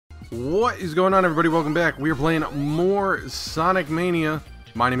What is going on, everybody? Welcome back. We are playing more Sonic Mania.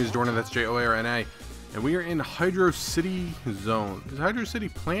 My name is Jordan, that's Jorna, and we are in Hydro City Zone. Is Hydro City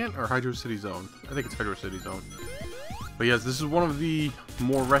Plant or Hydro City Zone? I think it's Hydro City Zone. But yes, this is one of the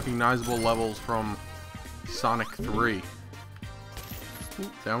more recognizable levels from Sonic 3.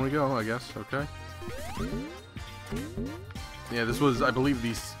 Down we go, I guess. Okay. Yeah, this was, I believe,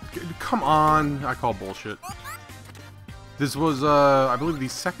 these... Come on! I call bullshit. This was, I believe, the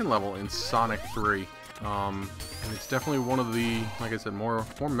second level in Sonic 3. And it's definitely one of the, like I said, more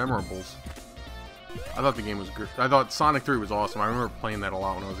memorables. I thought the game was good. I thought Sonic 3 was awesome. I remember playing that a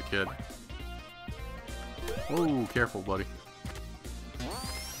lot when I was a kid. Oh, careful, buddy.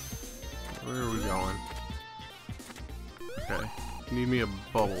 Where are we going? Okay. Need me a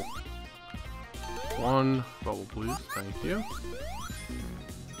bubble. One bubble, please. Thank you.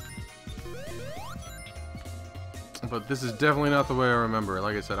 But this is definitely not the way I remember it.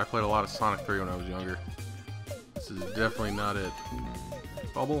 Like I said, I played a lot of Sonic 3 when I was younger. This is definitely not it.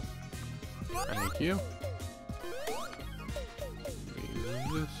 Bubble. Thank you.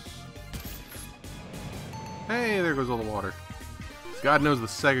 This. Hey, there goes all the water. God knows the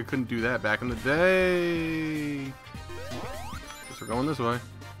Sega couldn't do that back in the day. Guess we're going this way.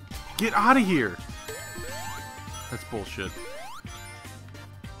 Get out of here! That's bullshit.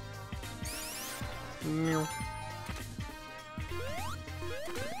 We'll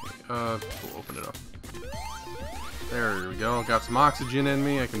open it up. There we go. Got some oxygen in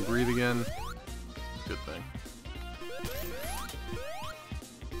me. I can breathe again. Good thing.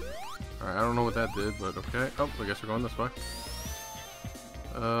 Alright, I don't know what that did, but okay. Oh, I guess we're going this way.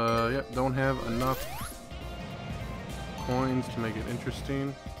 Yep, don't have enough coins to make it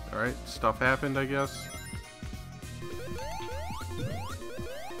interesting. Alright, stuff happened, I guess.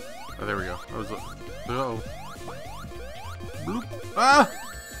 Oh, there we go. I was... Uh-oh. Bloop. Ah!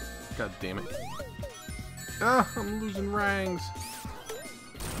 God damn it. Ah, I'm losing rangs.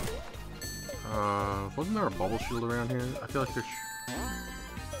 Wasn't there a bubble shield around here? I feel like there's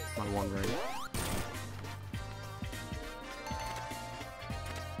my one ring.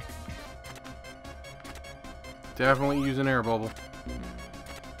 Definitely use an air bubble.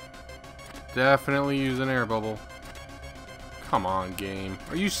 Definitely use an air bubble. Come on, game.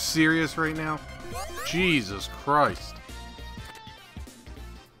 Are you serious right now? Jesus Christ.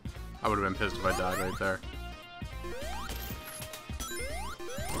 I would have been pissed if I died right there.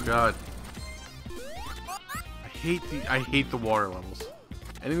 Oh god. I hate the water levels.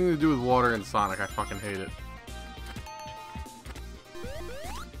 Anything to do with water and Sonic, I fucking hate it.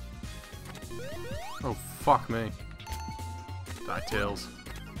 Oh fuck me. Die, Tails.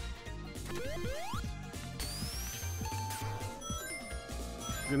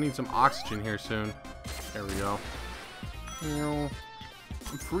 Gonna need some oxygen here soon. There we go.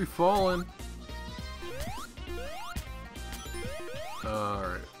 I'm free falling.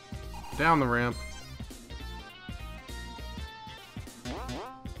 Alright. Down the ramp.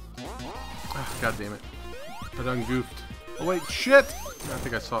 Oh, God damn it. I done goofed. Oh wait, shit! I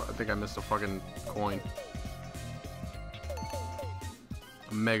think I missed a fucking coin.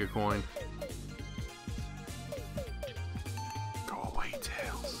 A mega coin. Go away,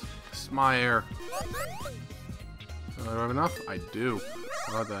 Tails. This is my air. Do I have enough? I do.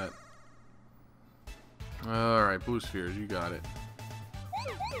 How about that? Alright, blue spheres, you got it.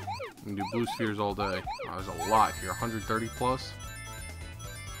 We can do blue spheres all day. Oh, there's a lot here. 130 plus.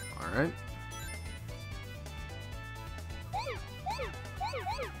 Alright.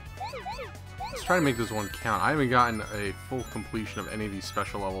 Let's try to make this one count. I haven't gotten a full completion of any of these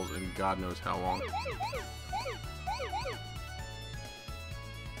special levels in God knows how long.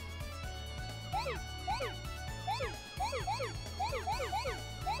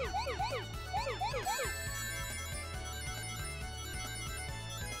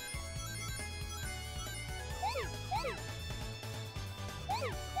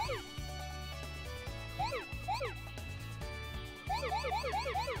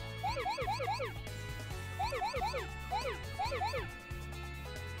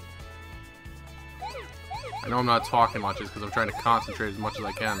 I know I'm not talking much, because I'm trying to concentrate as much as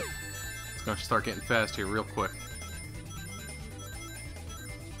I can. It's going to start getting fast here real quick.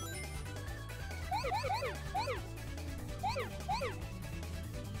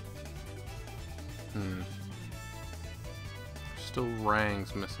 Still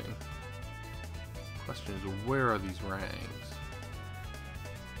rangs missing. Question is, where are these rangs?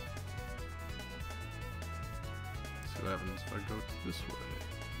 Let's see what happens if I go this way.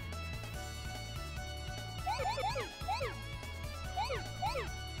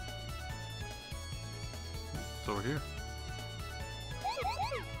 It's over here.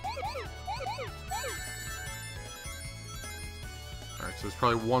 Alright, so there's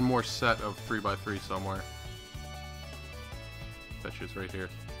probably one more set of 3x3 somewhere. Bet you it's right here.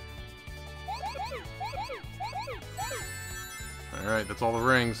 Alright, that's all the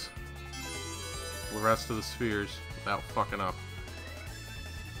rings. The rest of the spheres without fucking up.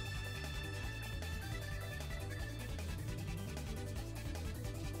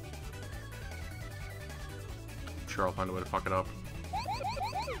 I'm sure I'll find a way to fuck it up.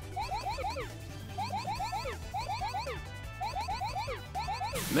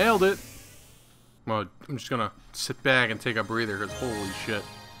 Nailed it! Well, I'm just gonna sit back and take a breather because holy shit.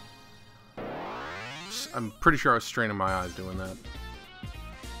 I'm pretty sure I was straining my eyes doing that.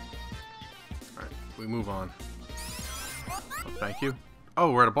 Alright, we move on. Oh, thank you.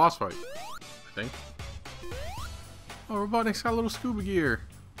 Oh, we're at a boss fight. I think. Oh, Robotnik's got a little scuba gear.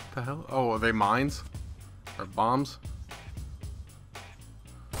 What the hell? Oh, are they mines? Or bombs?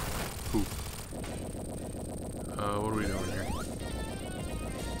 Poop. What are we doing here?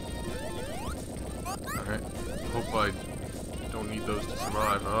 Alright. Hope I don't need those to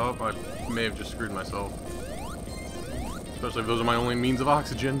survive. Oh, I may have just screwed myself. Especially if those are my only means of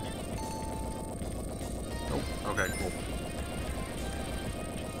oxygen. Oh, okay, cool.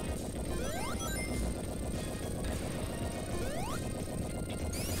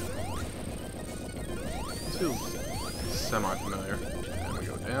 This feels semi-familiar. And we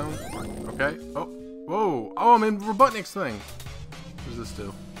go down. Okay. Oh, whoa! Oh, I'm in Robotnik's thing! What does this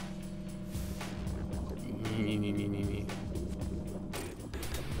do?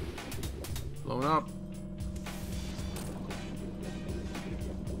 Blown up.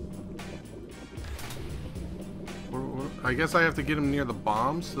 I guess I have to get him near the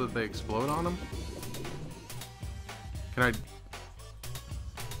bombs so that they explode on him. Can I?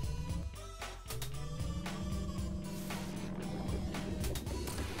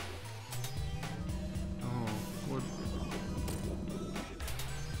 Oh, what?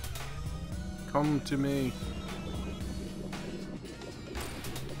 Come to me.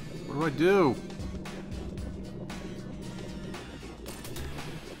 What do I do?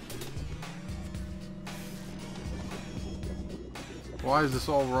 Why is this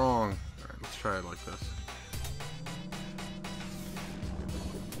all wrong? Alright, let's try it like this.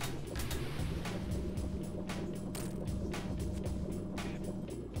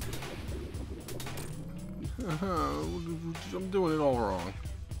 I'm doing it all wrong.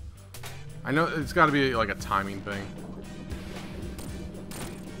 I know it's got to be like a timing thing.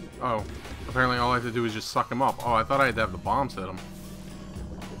 Oh, apparently all I have to do is just suck him up. Oh, I thought I had to have the bombs hit him.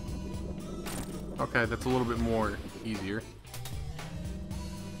 Okay, that's a little bit more easier.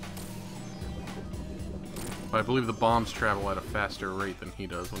 But I believe the bombs travel at a faster rate than he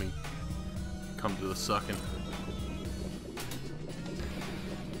does when he comes to the sucking.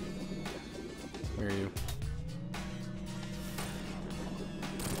 Where are you?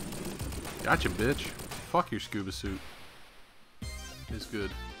 Gotcha, bitch. Fuck your scuba suit. It's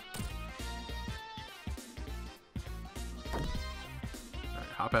good. Alright,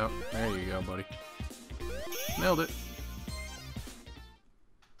 hop out. There you go, buddy. Nailed it.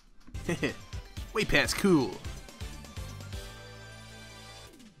 Way past cool.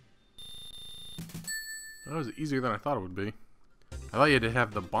 That was easier than I thought it would be. I thought you had to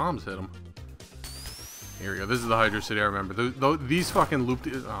have the bombs hit him. Here we go. This is the Hydro City I remember. These fucking looped.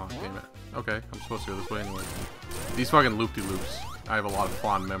 Oh, damn it. Okay, I'm supposed to go this way anyway. These fucking loop-de-loops. I have a lot of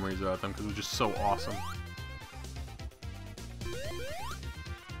fond memories about them because they're just so awesome.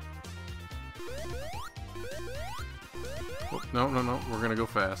 Oh, no, no, no. We're gonna go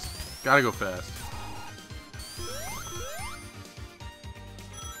fast. Gotta go fast.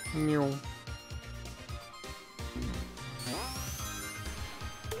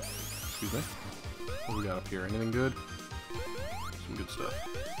 Excuse me. What do we got up here? Anything good? Some good stuff.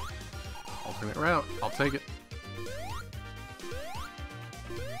 Alternate route. I'll take it.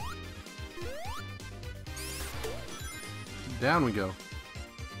 Down we go.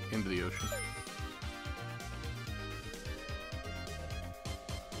 Into the ocean.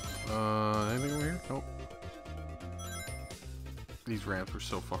 Anything over here? Nope. These ramps were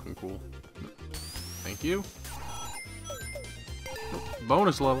so fucking cool. Thank you. Nope.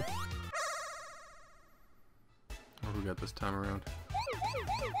 Bonus level. What do we got this time around?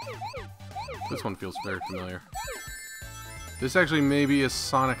 This one feels very familiar. This actually may be a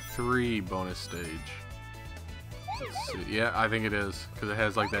Sonic 3 bonus stage. Let's see. Yeah, I think it is. Because it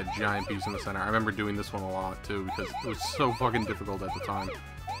has like that giant piece in the center. I remember doing this one a lot too because it was so fucking difficult at the time.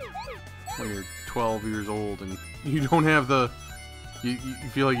 When you're 12 years old and you don't have the... You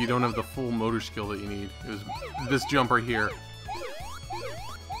feel like you don't have the full motor skill that you need. It was this jump right here.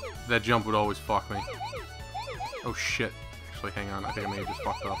 That jump would always fuck me. Oh shit. Actually, hang on. I think I may have just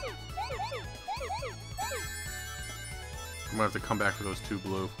fucked up. I'm gonna have to come back for those 2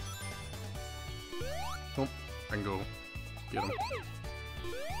 blue. Oh, I can go get them.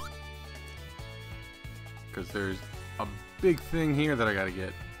 Because there's a big thing here that I gotta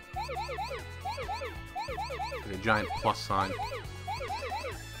get. Like a giant plus sign.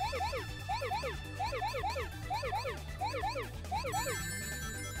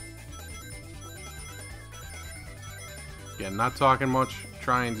 Again, not talking much,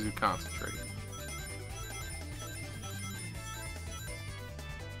 trying to concentrate.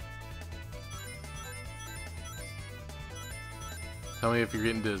 Tell me if you're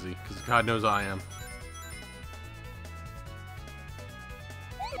getting dizzy, because God knows I am.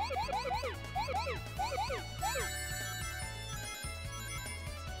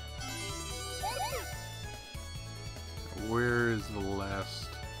 Where is the last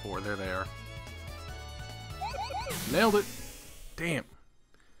 4? There they are. Nailed it! Damn.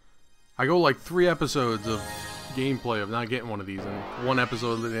 I go like 3 episodes of gameplay of not getting one of these, and 1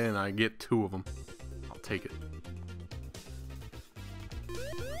 episode in, I get 2 of them. I'll take it.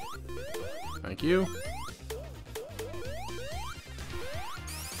 Thank you.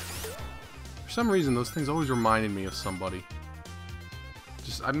 For some reason, those things always reminded me of somebody.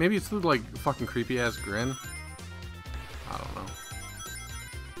 Just maybe it's the like fucking creepy ass grin. I don't know.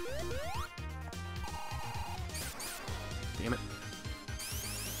 Damn it.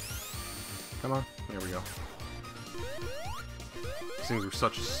 Come on. There we go. These things were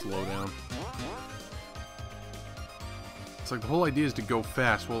such a slowdown. It's like the whole idea is to go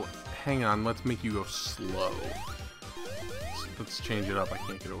fast. Well, hang on. Let's make you go slow. Let's change it up. I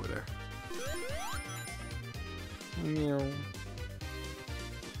can't get over there. Meow.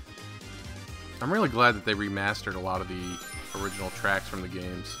 I'm really glad that they remastered a lot of the original tracks from the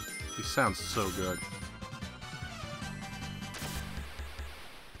games. These sound so good.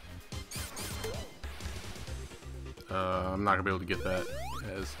 I'm not gonna be able to get that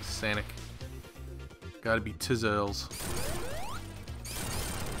as Sonic. Gotta be Tizzles.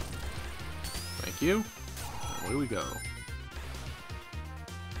 Thank you. Away we go.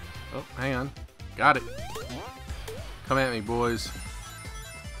 Oh, hang on. Got it. Come at me, boys.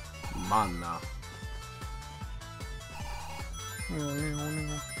 Mana.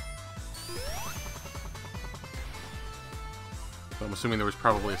 So I'm assuming there was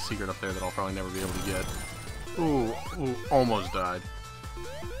probably a secret up there that I'll probably never be able to get. Ooh, ooh, almost died.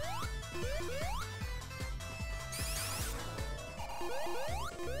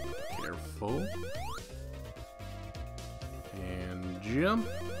 Careful. And jump.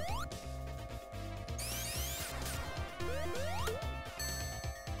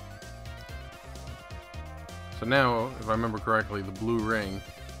 So now, if I remember correctly, the blue ring,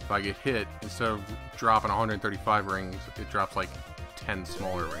 if I get hit, instead of dropping 135 rings, it drops like 10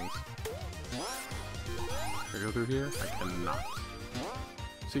 smaller rings. Can I go through here? I cannot.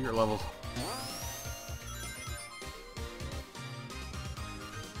 Secret levels.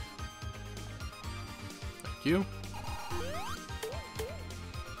 Thank you.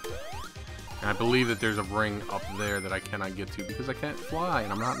 And I believe that there's a ring up there that I cannot get to because I can't fly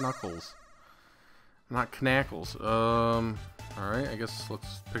and I'm not Knuckles. I'm not Knackles. Alright, I guess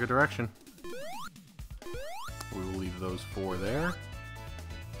let's pick a direction. We will leave those 4 there.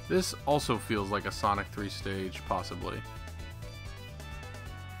 This also feels like a Sonic 3 stage, possibly.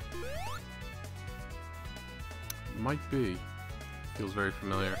 Might be. Feels very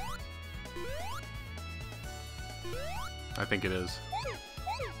familiar. I think it is.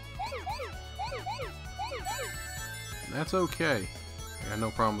 And that's okay. I got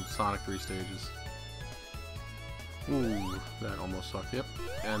no problem with Sonic 3 stages. Ooh, that almost sucked. Yep.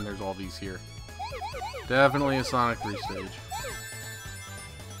 And there's all these here. Definitely a Sonic 3 stage.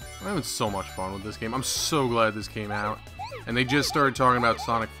 I'm having so much fun with this game. I'm so glad this came out. And they just started talking about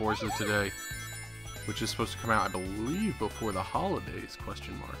Sonic Forces today. Which is supposed to come out, I believe, before the holidays,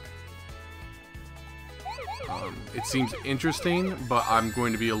 question mark. It seems interesting, but I'm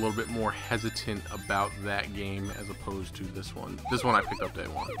going to be a little bit more hesitant about that game as opposed to this one. This one I picked up day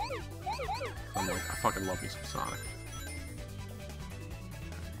 1. I'm like, I fucking love me some Sonic.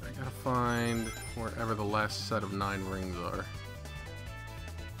 I gotta find wherever the last set of 9 rings are.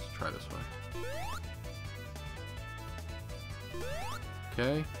 Let's try this way.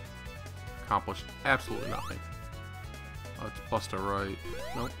 Okay. Accomplished absolutely nothing. Let's bust a right.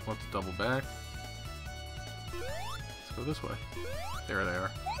 Nope, let's double back. Let's go this way. There they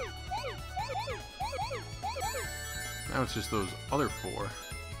are. Now it's just those other 4.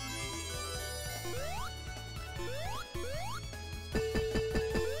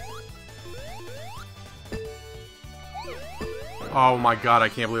 Oh my god, I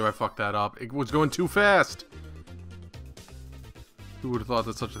can't believe I fucked that up. It was going too fast. Who would have thought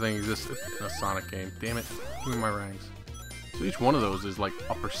that such a thing existed in a Sonic game? Damn it. Give me my rings. So each one of those is like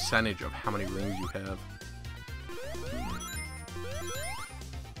a percentage of how many rings you have.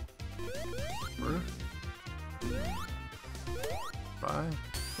 Bye.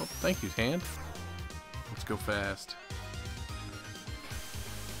 Oh, thank you, hand. Let's go fast.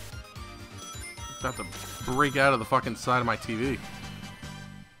 About to break out of the fucking side of my TV.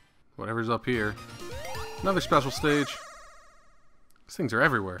 Whatever's up here. Another special stage. These things are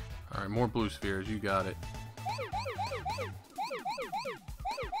everywhere. Alright, more blue spheres. You got it.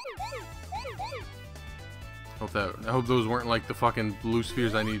 I hope those weren't like the fucking blue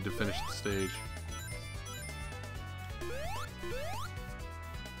spheres I needed to finish the stage.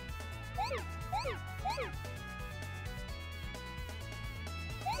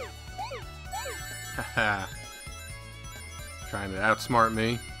 Haha. Trying to outsmart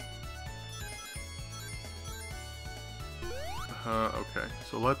me. Okay.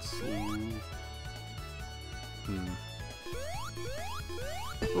 So let's...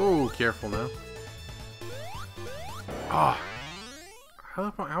 Oh, careful now. Ah.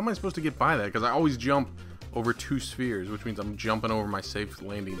 How am I supposed to get by that? Because I always jump over 2 spheres, which means I'm jumping over my safe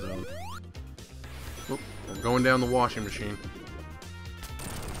landing zone. Oh, I'm going down the washing machine.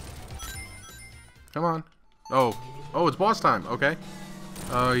 Come on. Oh, it's boss time. Okay.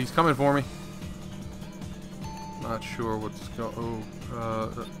 He's coming for me. Not sure what's going.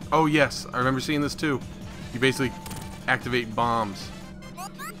 Oh yes, I remember seeing this too. You basically activate bombs.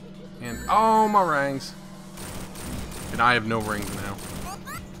 And oh, my rings. And I have no rings now.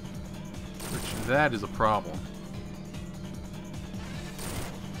 Which that is a problem.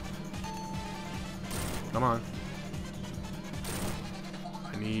 Come on.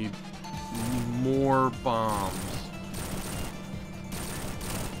 I need more bombs.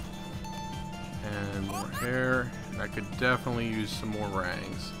 And more hair. And I could definitely use some more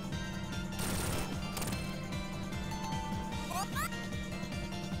rings.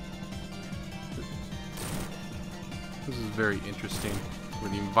 This is very interesting, where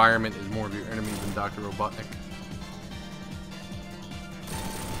the environment is more of your enemies than Dr. Robotnik.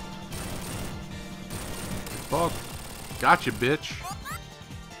 Fuck. Gotcha, bitch.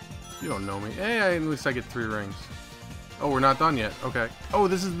 You don't know me. Hey, at least I get 3 rings. Oh, we're not done yet. Okay. Oh,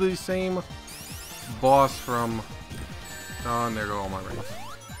 this is the same boss from... Oh, and there go all my rings.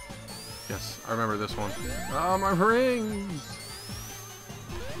 Yes, I remember this one. Oh, my rings!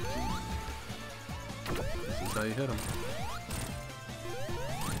 This is how you hit them.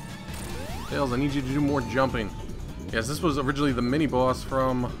 Tails, I need you to do more jumping. Yes, this was originally the mini-boss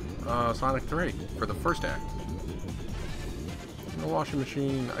from Sonic 3 for the first act. The washing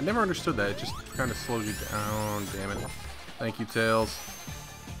machine. I never understood that. It just kind of slows you down. Damn it. Thank you, Tails.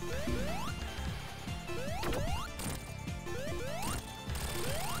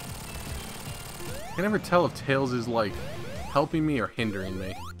 I can never tell if Tails is like helping me or hindering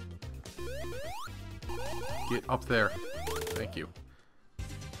me. Get up there. Thank you.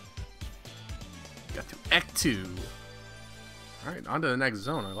 Got to Act 2. Alright, on to the next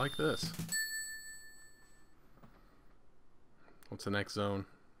zone. I like this. What's the next zone?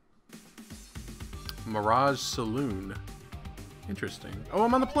 Mirage Saloon. Interesting. Oh,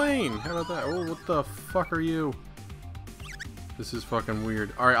 I'm on the plane! How about that? Oh, what the fuck are you? This is fucking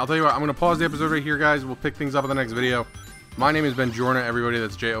weird. Alright, I'll tell you what. I'm going to pause the episode right here, guys. We'll pick things up in the next video. My name has been Jorna, everybody.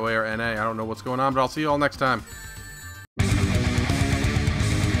 That's J-O-A-R-N-A. I don't know what's going on, but I'll see you all next time.